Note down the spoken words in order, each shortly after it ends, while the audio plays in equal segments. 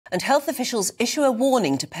and health officials issue a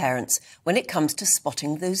warning to parents when it comes to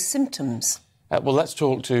spotting those symptoms. Well, let's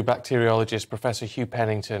talk to bacteriologist Professor Hugh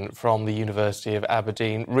Pennington from the University of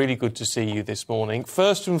Aberdeen. Really good to see you this morning.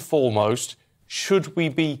 First and foremost, should we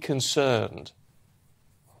be concerned?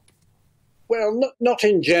 Well, not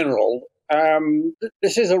in general.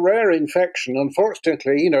 This is a rare infection.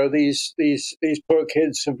 Unfortunately, these poor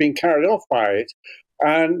kids have been carried off by it,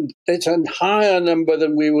 and it's a higher number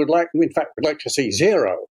than we would like. In fact, we'd like to see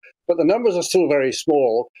zero, but the numbers are still very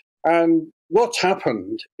small. And what's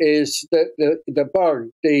happened is that the bug,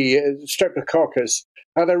 the Streptococcus,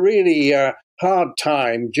 had a really hard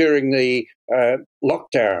time during the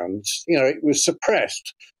lockdowns. It was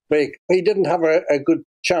suppressed. He didn't have a good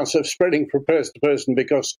chance of spreading from person to person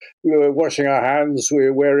because we were washing our hands, we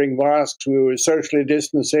were wearing masks, we were socially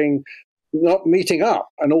distancing, not meeting up,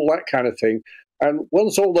 and all that kind of thing. And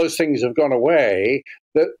once all those things have gone away,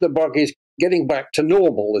 the bug is getting back to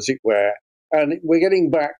normal, as it were. And we're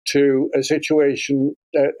getting back to a situation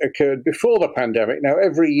that occurred before the pandemic. Now,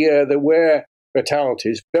 every year there were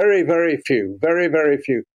fatalities, very, very few, very, very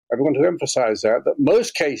few. I want to emphasize that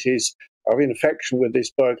most cases of infection with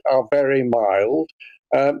this bug are very mild.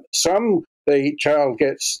 The child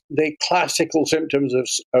gets the classical symptoms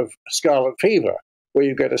of scarlet fever, where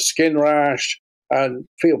you get a skin rash and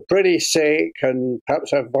feel pretty sick and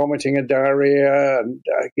perhaps have vomiting and diarrhea and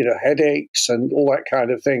headaches and all that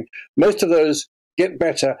kind of thing. Most of those get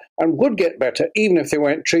better and would get better even if they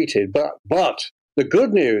weren't treated. But the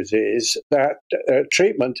good news is that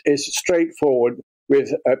treatment is straightforward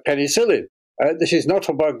with penicillin. This is not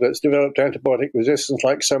a bug that's developed antibiotic resistance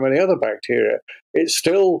like so many other bacteria. It's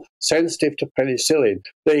still sensitive to penicillin.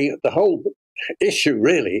 The whole issue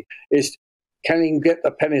really is, can you get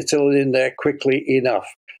the penicillin in there quickly enough?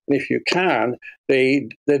 And if you can, the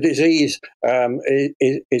disease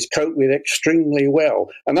is coped with extremely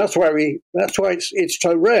well. And that's why it's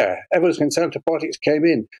so rare. Ever since antibiotics came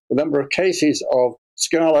in, the number of cases of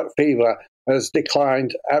scarlet fever has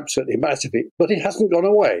declined absolutely massively. But it hasn't gone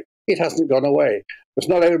away. It hasn't gone away. Because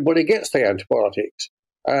not everybody gets the antibiotics.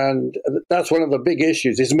 And that's one of the big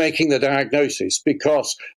issues, is making the diagnosis,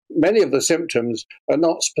 because many of the symptoms are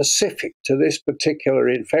not specific to this particular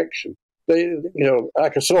infection.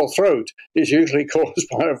 Like a sore throat is usually caused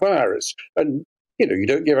by a virus. And, you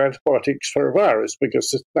don't give antibiotics for a virus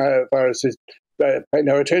because viruses pay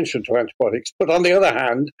no attention to antibiotics. But on the other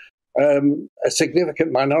hand, a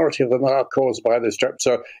significant minority of them are caused by the strep.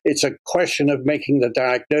 So it's a question of making the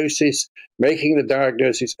diagnosis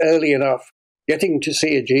early enough, getting to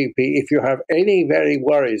see a GP if you have any very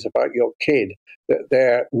worries about your kid, that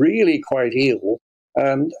they're really quite ill,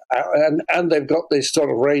 and they've got this sort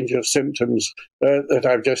of range of symptoms that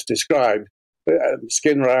I've just described,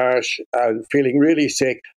 skin rash, and feeling really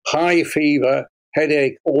sick, high fever,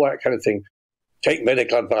 headache, all that kind of thing. Take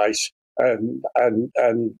medical advice. And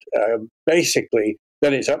basically,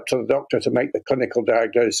 then it's up to the doctor to make the clinical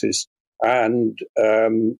diagnosis and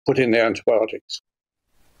put in the antibiotics.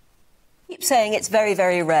 Keep saying it's very,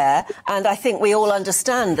 very rare, and I think we all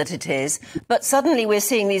understand that it is, but suddenly we're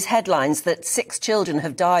seeing these headlines that 6 children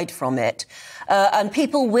have died from it, and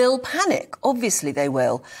people will panic. Obviously they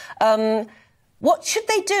will. What should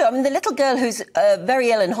they do? I mean, the little girl who's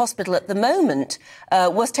very ill in hospital at the moment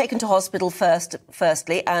was taken to hospital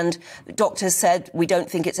firstly, and doctors said, we don't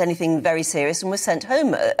think it's anything very serious, and was sent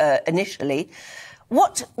home initially.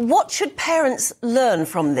 What should parents learn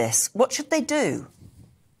from this? What should they do?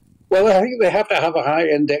 Well, I think they have to have a high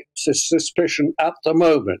index of suspicion at the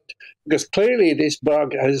moment, because clearly this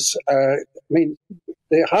bug has, the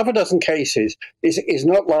half a dozen cases is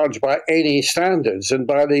not large by any standards, and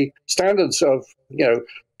by the standards of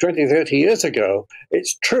 20, 30 years ago,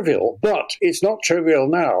 it's trivial, but it's not trivial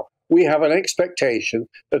now. We have an expectation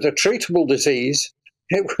that a treatable disease,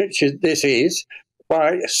 which this is,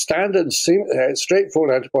 by standard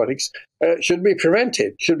straightforward antibiotics, should be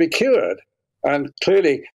prevented, should be cured, and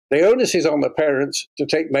clearly the onus is on the parents to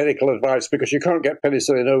take medical advice, because you can't get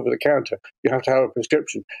penicillin over the counter. You have to have a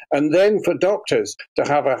prescription. And then for doctors to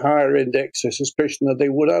have a higher index of suspicion than they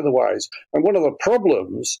would otherwise. And one of the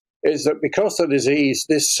problems is that because the disease,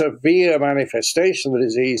 this severe manifestation of the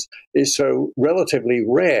disease, is so relatively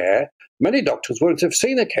rare, many doctors won't have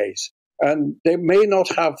seen a case. And they may not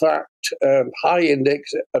have that high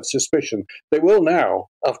index of suspicion. They will now,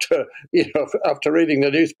 after reading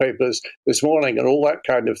the newspapers this morning and all that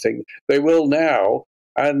kind of thing. They will now,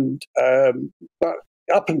 and but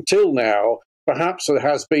up until now, perhaps there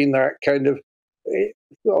has been that kind of.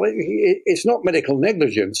 It's not medical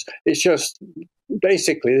negligence. It's just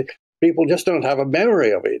basically people just don't have a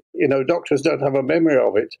memory of it. Doctors don't have a memory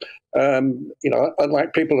of it.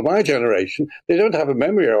 Unlike people of my generation, they don't have a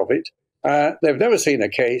memory of it. They've never seen a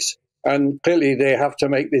case, and clearly they have to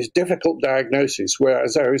make this difficult diagnosis where,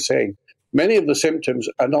 as I was saying, many of the symptoms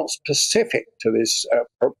are not specific to this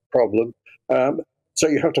problem. So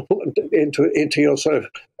you have to put them into your sort of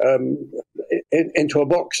into a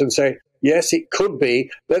box and say, yes, it could be.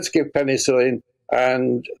 Let's give penicillin,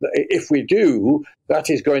 and if we do, that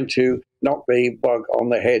is going to knock the bug on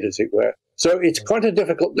the head, as it were. So it's quite a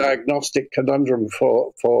difficult diagnostic conundrum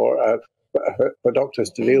for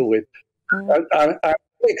doctors to deal with. I'm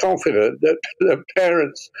very confident that the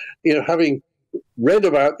parents, having read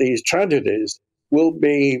about these tragedies, will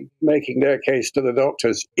be making their case to the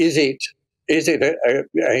doctors. Is it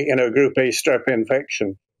a group A strep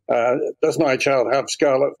infection? Does my child have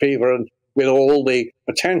scarlet fever, and with all the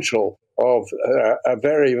potential of a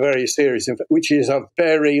very, very serious infection, which is a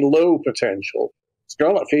very low potential?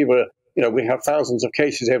 Scarlet fever, we have thousands of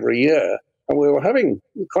cases every year, and we were having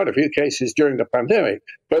quite a few cases during the pandemic,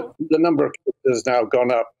 but the number of cases has now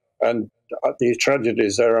gone up, and these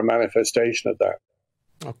tragedies are a manifestation of that.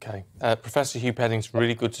 OK. Professor Hugh Pennington,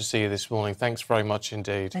 really good to see you this morning. Thanks very much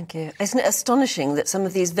indeed. Thank you. Isn't it astonishing that some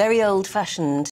of these very old-fashioned